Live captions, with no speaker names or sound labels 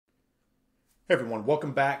Hey everyone,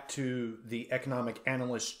 welcome back to the Economic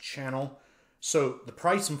Analyst channel. So the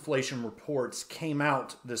price inflation reports came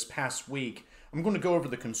out this past week. I'm going to go over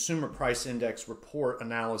the Consumer Price Index report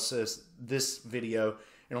analysis this video,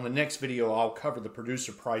 and on the next video I'll cover the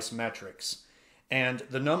producer price metrics. And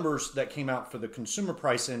the numbers that came out for the Consumer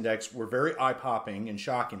Price Index were very eye-popping and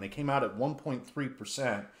shocking. They came out at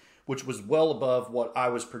 1.3%, which was well above what I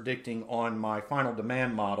was predicting on my final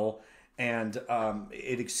demand model. And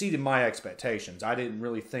it exceeded my expectations. I didn't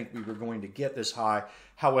really think we were going to get this high.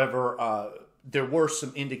 However, there were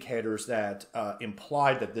some indicators that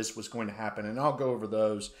implied that this was going to happen, and I'll go over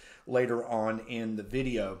those later on in the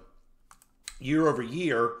video. Year over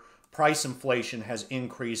year, price inflation has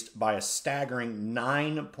increased by a staggering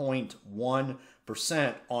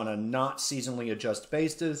 9.1% on a not seasonally adjusted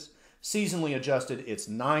basis. Seasonally adjusted, it's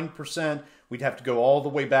 9%. We'd have to go all the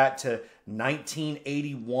way back to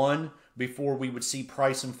 1981 before we would see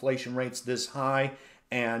price inflation rates this high.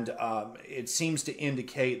 And it seems to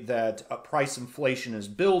indicate that price inflation is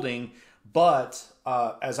building. But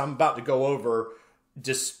as I'm about to go over,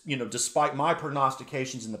 despite my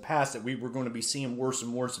prognostications in the past that we were going to be seeing worse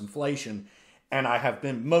and worse inflation, and I have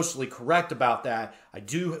been mostly correct about that, I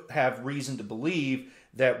do have reason to believe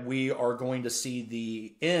that we are going to see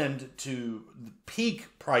the end to the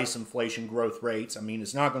peak price inflation growth rates. I mean,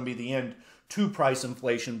 it's not going to be the end to price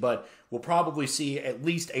inflation, but we'll probably see at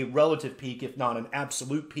least a relative peak, if not an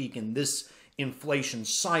absolute peak, in this inflation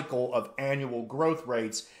cycle of annual growth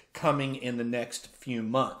rates coming in the next few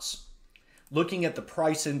months. Looking at the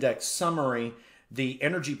price index summary, the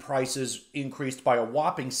energy prices increased by a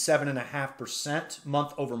whopping 7.5%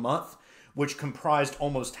 month over month, which comprised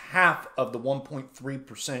almost half of the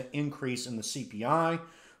 1.3% increase in the CPI.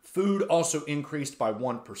 Food also increased by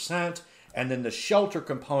 1%. And then the shelter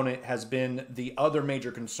component has been the other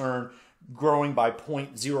major concern, growing by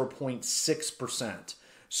 0.6%.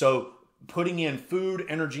 So putting in food,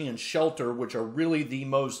 energy, and shelter, which are really the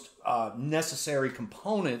most necessary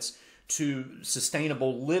components to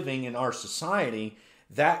sustainable living in our society,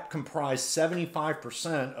 that comprised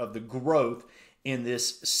 75% of the growth in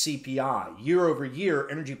this CPI. Year over year,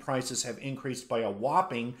 energy prices have increased by a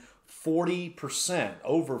whopping 40%,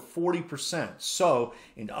 over 40%. So,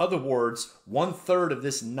 in other words, 1/3 of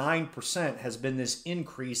this 9% has been this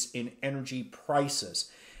increase in energy prices.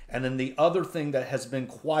 And then the other thing that has been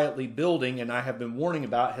quietly building, and I have been warning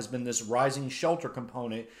about, has been this rising shelter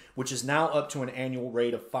component, which is now up to an annual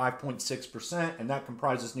rate of 5.6%, and that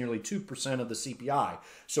comprises nearly 2% of the CPI.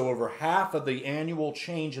 So over half of the annual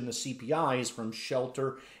change in the CPI is from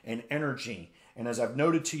shelter and energy. And as I've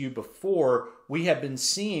noted to you before, we have been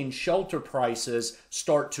seeing shelter prices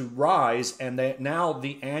start to rise, and that now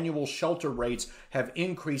the annual shelter rates have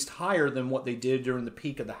increased higher than what they did during the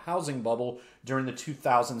peak of the housing bubble during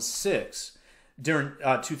 2006 and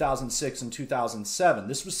 2007.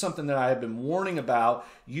 This was something that I had been warning about,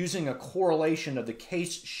 using a correlation of the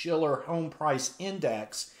Case-Shiller Home Price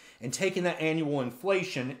Index and taking that annual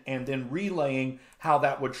inflation and then relaying how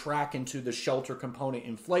that would track into the shelter component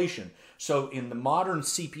inflation. So in the modern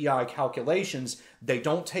CPI calculations, they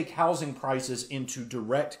don't take housing prices into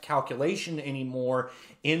direct calculation anymore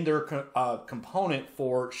in their component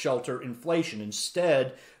for shelter inflation.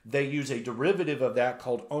 Instead, they use a derivative of that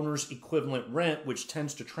called owner's equivalent rent, which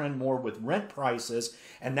tends to trend more with rent prices,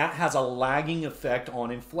 and that has a lagging effect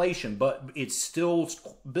on inflation, but it still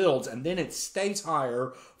builds, and then it stays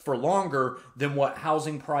higher for longer than what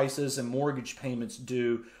housing prices and mortgage payments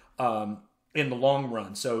do in the long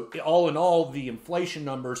run. So all in all, the inflation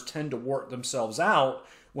numbers tend to work themselves out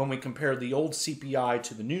when we compare the old CPI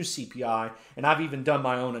to the new CPI, and I've even done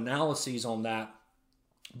my own analyses on that.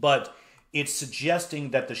 But it's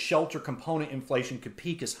suggesting that the shelter component inflation could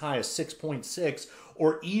peak as high as 6.6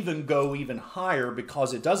 or even go even higher,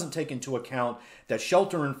 because it doesn't take into account that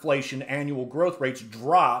shelter inflation annual growth rates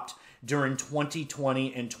dropped during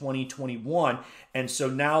 2020 and 2021. And so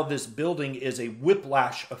now this building is a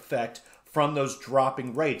whiplash effect from those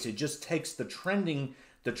dropping rates. It just takes the trending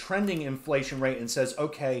inflation rate and says,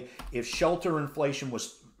 okay, if shelter inflation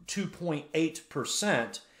was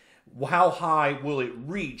 2.8%, how high will it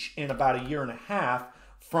reach in about a year and a half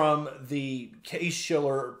from the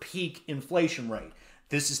Case-Shiller peak inflation rate?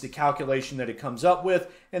 This is the calculation that it comes up with,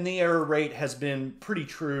 and the error rate has been pretty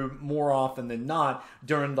true more often than not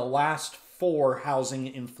during the last 4 housing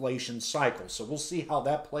inflation cycles. So we'll see how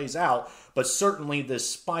that plays out, but certainly this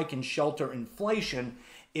spike in shelter inflation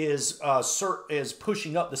is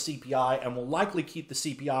pushing up the CPI and will likely keep the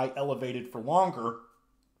CPI elevated for longer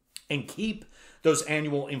and keep those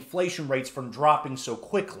annual inflation rates from dropping so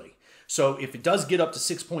quickly. So if it does get up to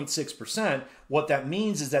 6.6%, what that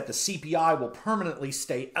means is that the CPI will permanently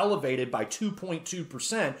stay elevated by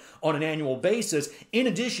 2.2% on an annual basis, in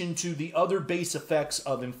addition to the other base effects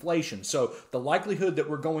of inflation. So the likelihood that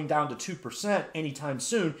we're going down to 2% anytime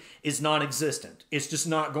soon is non-existent. It's just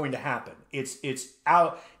not going to happen. It's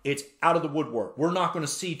out of the woodwork. We're not going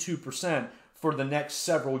to see 2% for the next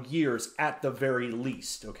several years at the very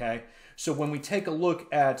least, okay? So when we take a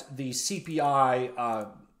look at the CPI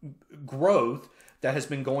growth that has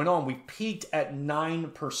been going on, we've peaked at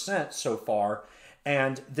 9% so far,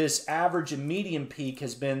 and this average and median peak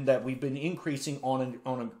has been that we've been increasing on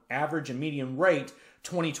an average and median rate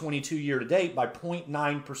 2022 year to date by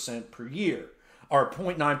 0.9% per year, or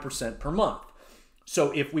 0.9% per month. So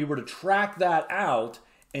if we were to track that out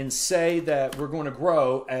and say that we're going to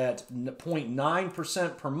grow at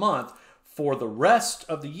 0.9% per month for the rest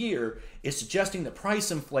of the year, it's suggesting that price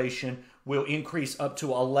inflation will increase up to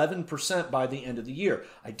 11% by the end of the year.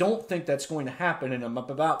 I don't think that's going to happen, and I'm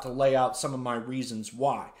about to lay out some of my reasons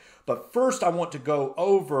why. But first, I want to go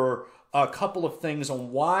over a couple of things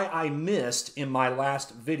on why I missed in my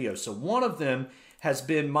last video. So one of them has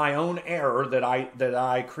been my own error that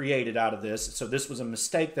I created out of this. So this was a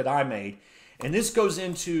mistake that I made. And this goes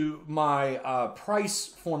into my price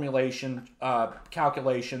formulation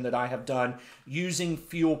calculation that I have done using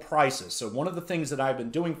fuel prices. So one of the things that I've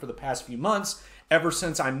been doing for the past few months, ever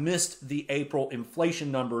since I missed the April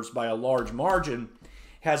inflation numbers by a large margin,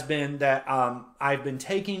 has been that I've been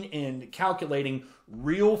taking and calculating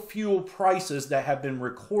real fuel prices that have been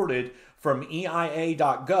recorded from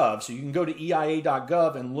EIA.gov. So you can go to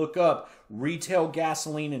EIA.gov and look up retail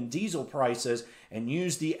gasoline and diesel prices and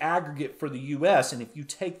use the aggregate for the U.S. And if you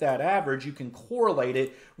take that average, you can correlate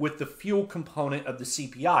it with the fuel component of the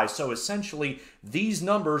CPI. So essentially, these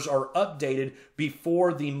numbers are updated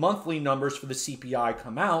before the monthly numbers for the CPI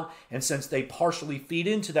come out. And since they partially feed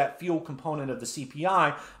into that fuel component of the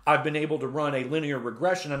CPI, I've been able to run a linear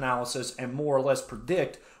regression analysis and more or less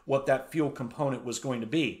predict what that fuel component was going to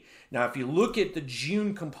be. Now, if you look at the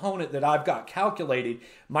June component that I've got calculated,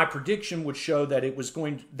 my prediction would show that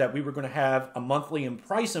we were going to have a monthly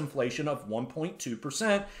price inflation of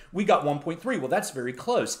 1.2%. We got 1.3. Well, that's very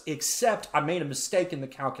close, except I made a mistake in the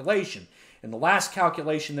calculation. In the last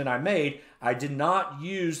calculation that I made, I did not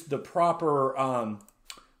use the proper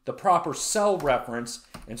cell reference,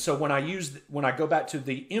 and so when I go back to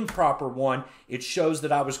the improper one, it shows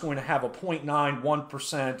that I was going to have a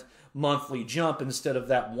 0.91% monthly jump instead of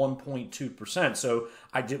that 1.2%. So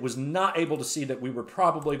I was not able to see that we were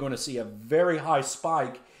probably going to see a very high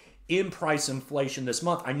spike in price inflation this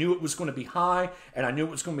month. I knew it was going to be high, and I knew it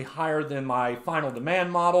was going to be higher than my final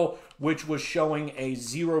demand model, which was showing a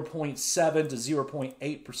 0.7 to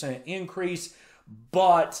 0.8% increase.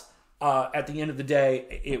 But at the end of the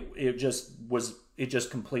day, it just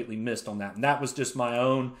completely missed on that. And that was just my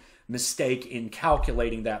own mistake in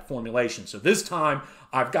calculating that formulation. So this time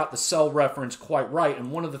I've got the cell reference quite right.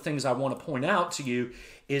 And one of the things I want to point out to you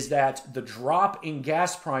is that the drop in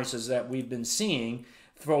gas prices that we've been seeing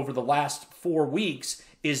for over the last 4 weeks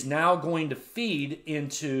is now going to feed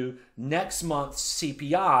into next month's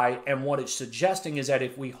CPI. And what it's suggesting is that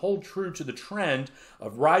if we hold true to the trend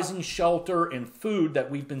of rising shelter and food that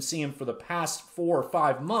we've been seeing for the past 4 or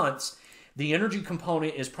 5 months, the energy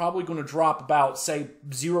component is probably going to drop about, say,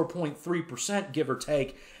 0.3%, give or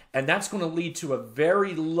take, and that's going to lead to a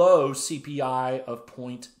very low CPI of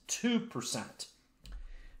 0.2%.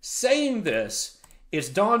 Saying this, it's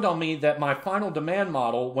dawned on me that my final demand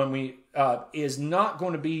model, is not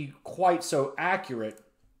going to be quite so accurate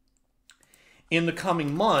in the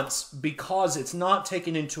coming months because it's not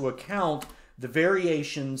taking into account the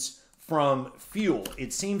variations from fuel.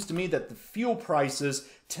 It seems to me that the fuel prices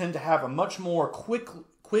tend to have a much more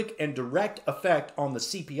quick and direct effect on the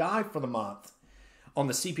CPI for the month,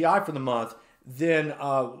 than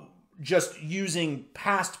just using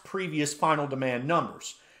previous final demand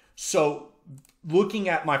numbers. So looking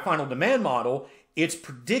at my final demand model, it's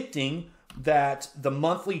predicting that the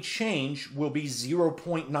monthly change will be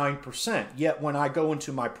 0.9%. Yet when I go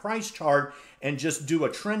into my price chart and just do a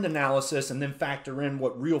trend analysis and then factor in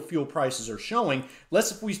what real fuel prices are showing,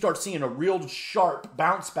 if we start seeing a real sharp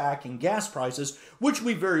bounce back in gas prices, which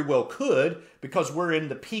we very well could because we're in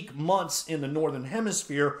the peak months in the Northern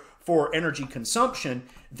Hemisphere for energy consumption,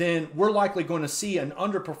 then we're likely going to see an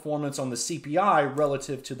underperformance on the CPI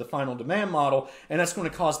relative to the final demand model, and that's going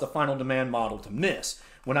to cause the final demand model to miss.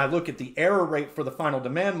 When I look at the error rate for the final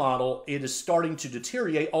demand model, it is starting to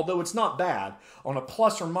deteriorate, although it's not bad. On a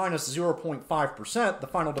plus or minus 0.5%, the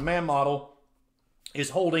final demand model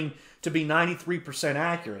is holding to be 93%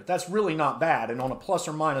 accurate. That's really not bad. And on a plus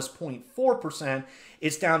or minus 0.4%,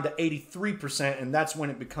 it's down to 83%, and that's when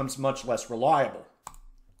it becomes much less reliable.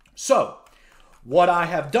 So, what I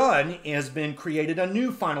have done has been created a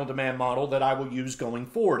new final demand model that I will use going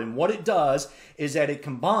forward. And what it does is that it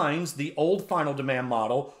combines the old final demand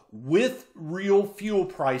model with real fuel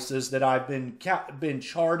prices that I've been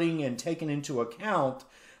charting and taking into account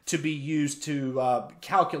to be used to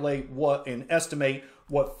calculate what and estimate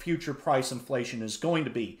what future price inflation is going to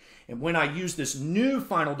be. And when I use this new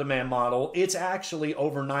final demand model, it's actually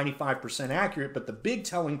over 95% accurate, but the big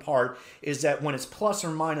telling part is that when it's plus or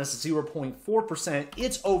minus 0.4%,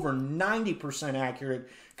 it's over 90% accurate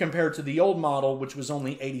compared to the old model, which was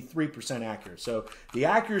only 83% accurate. So the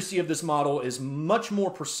accuracy of this model is much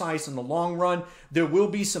more precise in the long run. There will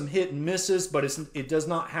be some hit and misses, but it does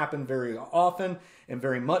not happen very often, and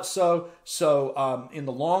very much so. So in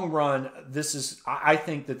the long run, I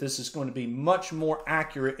think that this is going to be much more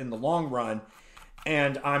accurate in the long run.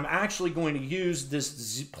 And I'm actually going to use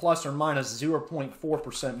this plus or minus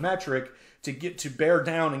 0.4% metric to bear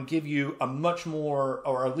down and give you a much more,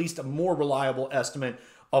 or at least a more reliable estimate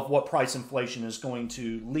of what price inflation is going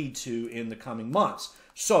to lead to in the coming months.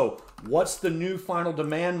 So what's the new final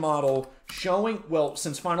demand model showing? Well,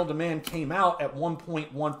 since final demand came out at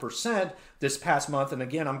 1.1% this past month, and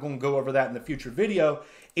again, I'm going to go over that in the future video,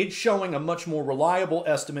 it's showing a much more reliable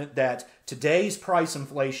estimate that today's price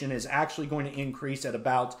inflation is actually going to increase at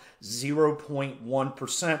about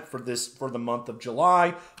 0.1% for the month of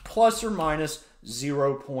July, plus or minus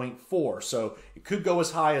 0.4. So it could go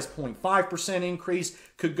as high as 0.5% increase,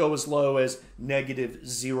 could go as low as negative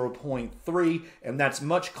 0.3, and that's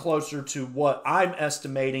much closer to what I'm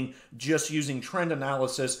estimating just using trend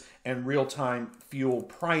analysis and real-time fuel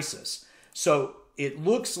prices. So it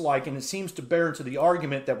looks like, and it seems to bear into the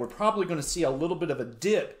argument, that we're probably going to see a little bit of a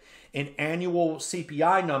dip in annual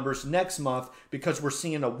CPI numbers next month because we're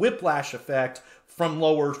seeing a whiplash effect from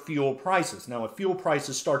lower fuel prices. Now, if fuel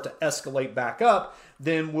prices start to escalate back up,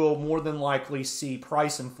 then we'll more than likely see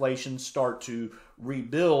price inflation start to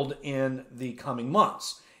rebuild in the coming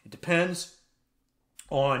months. It depends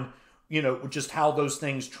on, just how those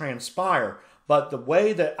things transpire. But the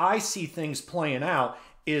way that I see things playing out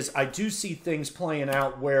is I do see things playing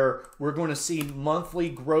out where we're going to see monthly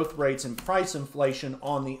growth rates and price inflation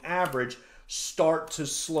on the average start to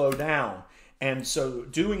slow down. And so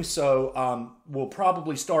doing so will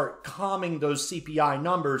probably start calming those CPI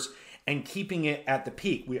numbers and keeping it at the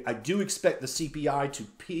peak. I do expect the CPI to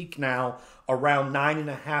peak now around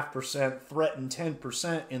 9.5%, threaten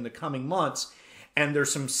 10% in the coming months. And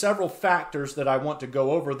there's several factors that I want to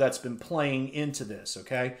go over that's been playing into this,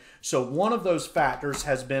 okay? So one of those factors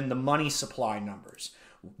has been the money supply numbers.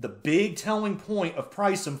 The big telling point of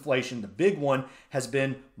price inflation, the big one, has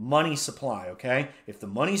been money supply, okay? If the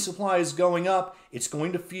money supply is going up, it's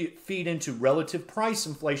going to feed into relative price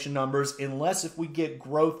inflation numbers unless if we get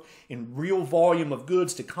growth in real volume of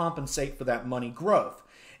goods to compensate for that money growth.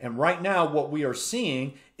 And right now, what we are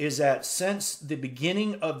seeing is that since the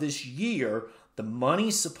beginning of this year, the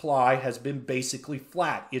money supply has been basically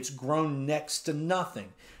flat. It's grown next to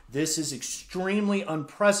nothing. This is extremely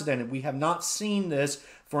unprecedented. We have not seen this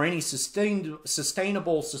for any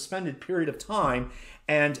sustainable suspended period of time.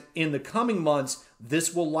 And in the coming months,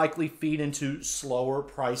 this will likely feed into slower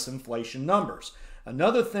price inflation numbers.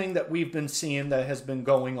 Another thing that we've been seeing that has been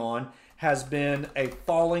going on has been a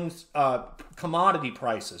falling commodity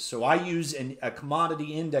prices. So I use a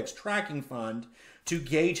commodity index tracking fund to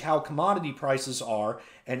gauge how commodity prices are,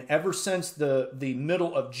 and ever since the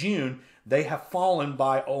middle of June, they have fallen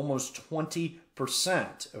by almost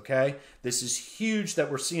 20%, okay? This is huge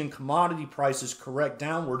that we're seeing commodity prices correct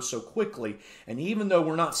downward so quickly, and even though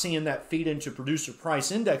we're not seeing that feed into producer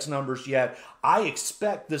price index numbers yet, I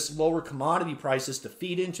expect this lower commodity prices to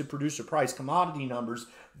feed into producer price commodity numbers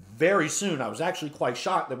very soon. I was actually quite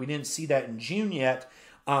shocked that we didn't see that in June yet,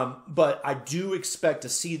 but I do expect to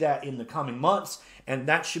see that in the coming months, and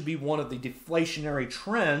that should be one of the deflationary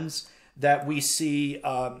trends that we see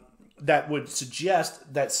that would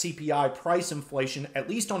suggest that CPI price inflation, at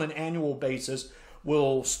least on an annual basis,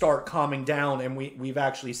 will start calming down, and we've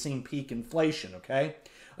actually seen peak inflation, okay?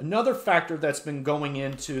 Another factor that's been going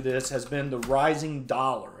into this has been the rising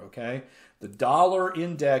dollar, okay? The dollar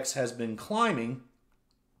index has been climbing,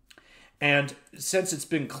 and since it's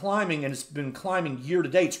been climbing, and it's been climbing year to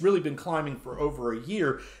date, it's really been climbing for over a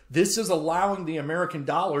year, this is allowing the American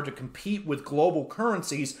dollar to compete with global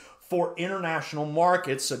currencies for international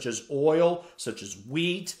markets such as oil, such as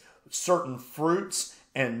wheat, certain fruits,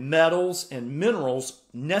 and metals and minerals,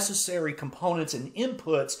 necessary components and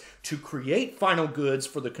inputs to create final goods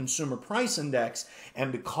for the consumer price index.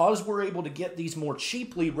 And because we're able to get these more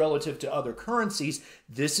cheaply relative to other currencies,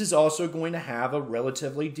 this is also going to have a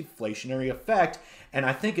relatively deflationary effect. And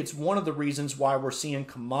I think it's one of the reasons why we're seeing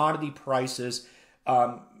commodity prices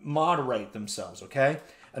moderate themselves, okay?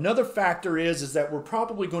 Another factor is that we're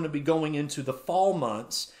probably going to be going into the fall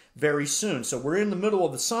months very soon. So we're in the middle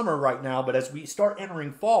of the summer right now, but as we start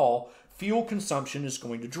entering fall, fuel consumption is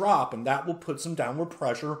going to drop, and that will put some downward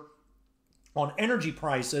pressure on energy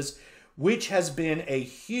prices, which has been a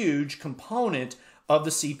huge component of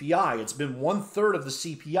the CPI. It's been 1/3 of the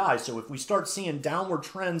CPI. So if we start seeing downward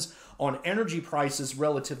trends on energy prices,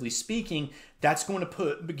 relatively speaking, that's going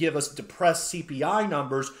to give us depressed CPI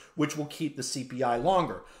numbers, which will keep the CPI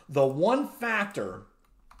longer. The one factor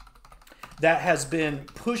that has been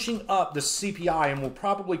pushing up the CPI and will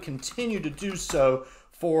probably continue to do so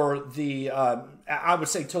for the, I would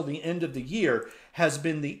say till the end of the year, has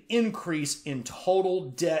been the increase in total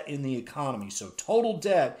debt in the economy. So total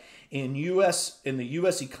debt in the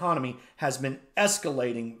U.S. economy has been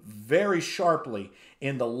escalating very sharply.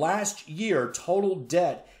 In the last year, total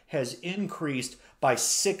debt has increased by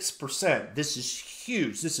 6%. This is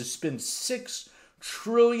huge. This has been $6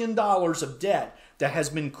 trillion of debt that has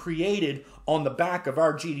been created on the back of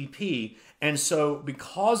our GDP. And so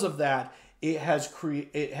because of that, it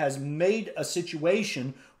has made a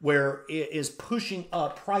situation where it is pushing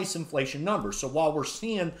up price inflation numbers. So while we're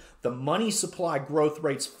seeing the money supply growth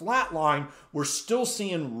rates flatline, we're still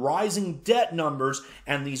seeing rising debt numbers,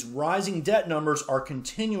 and these rising debt numbers are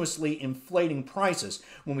continuously inflating prices.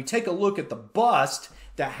 When we take a look at the bust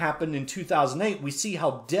that happened in 2008, we see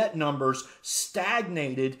how debt numbers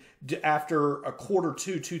stagnated after a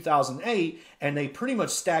Q2 2008, and they pretty much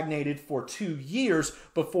stagnated for 2 years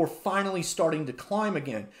before finally starting to climb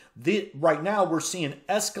again. Right now, we're seeing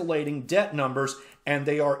escalating debt numbers, and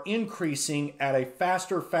they are increasing at a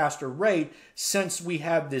faster rate since we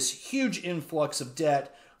have this huge influx of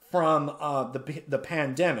debt from the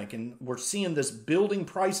pandemic. And we're seeing this building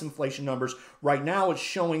price inflation numbers. Right now, it's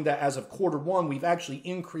showing that as of Q1, we've actually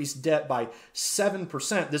increased debt by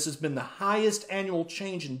 7%. This has been the highest annual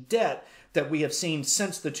change in debt that we have seen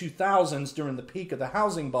since the 2000s during the peak of the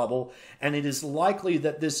housing bubble, and it is likely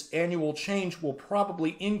that this annual change will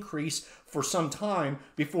probably increase for some time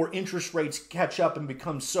before interest rates catch up and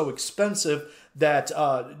become so expensive that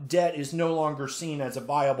debt is no longer seen as a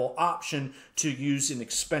viable option to use in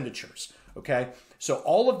expenditures, okay? So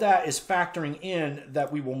all of that is factoring in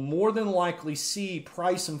that we will more than likely see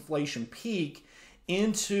price inflation peak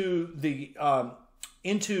into the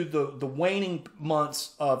waning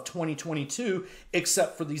months of 2022,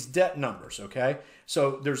 except for these debt numbers, okay?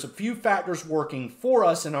 So there's a few factors working for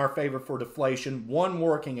us in our favor for deflation, one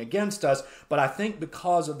working against us, but I think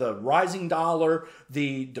because of the rising dollar,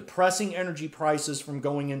 the depressing energy prices from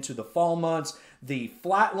going into the fall months, the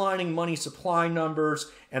flatlining money supply numbers,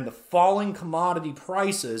 and the falling commodity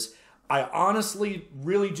prices, I honestly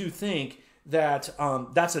really do think that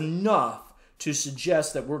that's enough to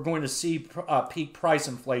suggest that we're going to see peak price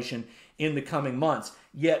inflation in the coming months.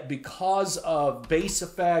 Yet because of base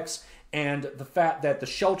effects and the fact that the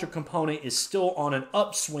shelter component is still on an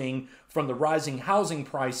upswing from the rising housing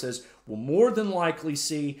prices, we'll more than likely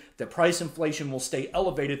see that price inflation will stay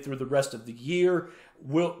elevated through the rest of the year.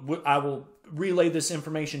 I will relay this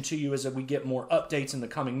information to you as we get more updates in the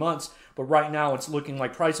coming months, but right now it's looking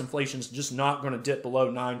like price inflation is just not going to dip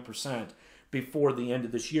below 9% before the end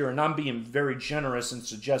of this year. And I'm being very generous in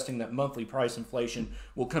suggesting that monthly price inflation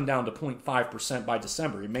will come down to 0.5% by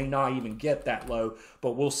December. It may not even get that low,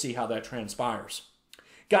 but we'll see how that transpires.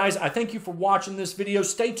 Guys, I thank you for watching this video.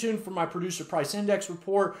 Stay tuned for my producer price index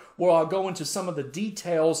report, where I'll go into some of the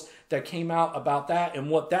details that came out about that and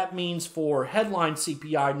what that means for headline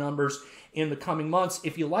CPI numbers in the coming months.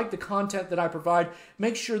 If you like the content that I provide,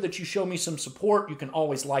 make sure that you show me some support. You can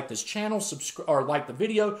always like this channel, or like the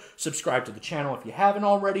video, subscribe to the channel if you haven't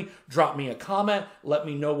already, drop me a comment, let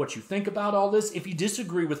me know what you think about all this. If you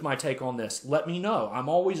disagree with my take on this, let me know. I'm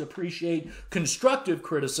always appreciate constructive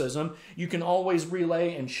criticism. You can always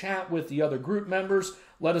relay and chat with the other group members.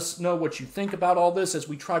 Let us know what you think about all this as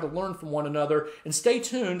we try to learn from one another. And stay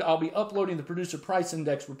tuned. I'll be uploading the producer price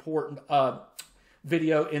index report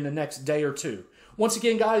video in the next day or two. Once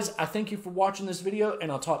again, guys, I thank you for watching this video,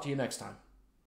 and I'll talk to you next time.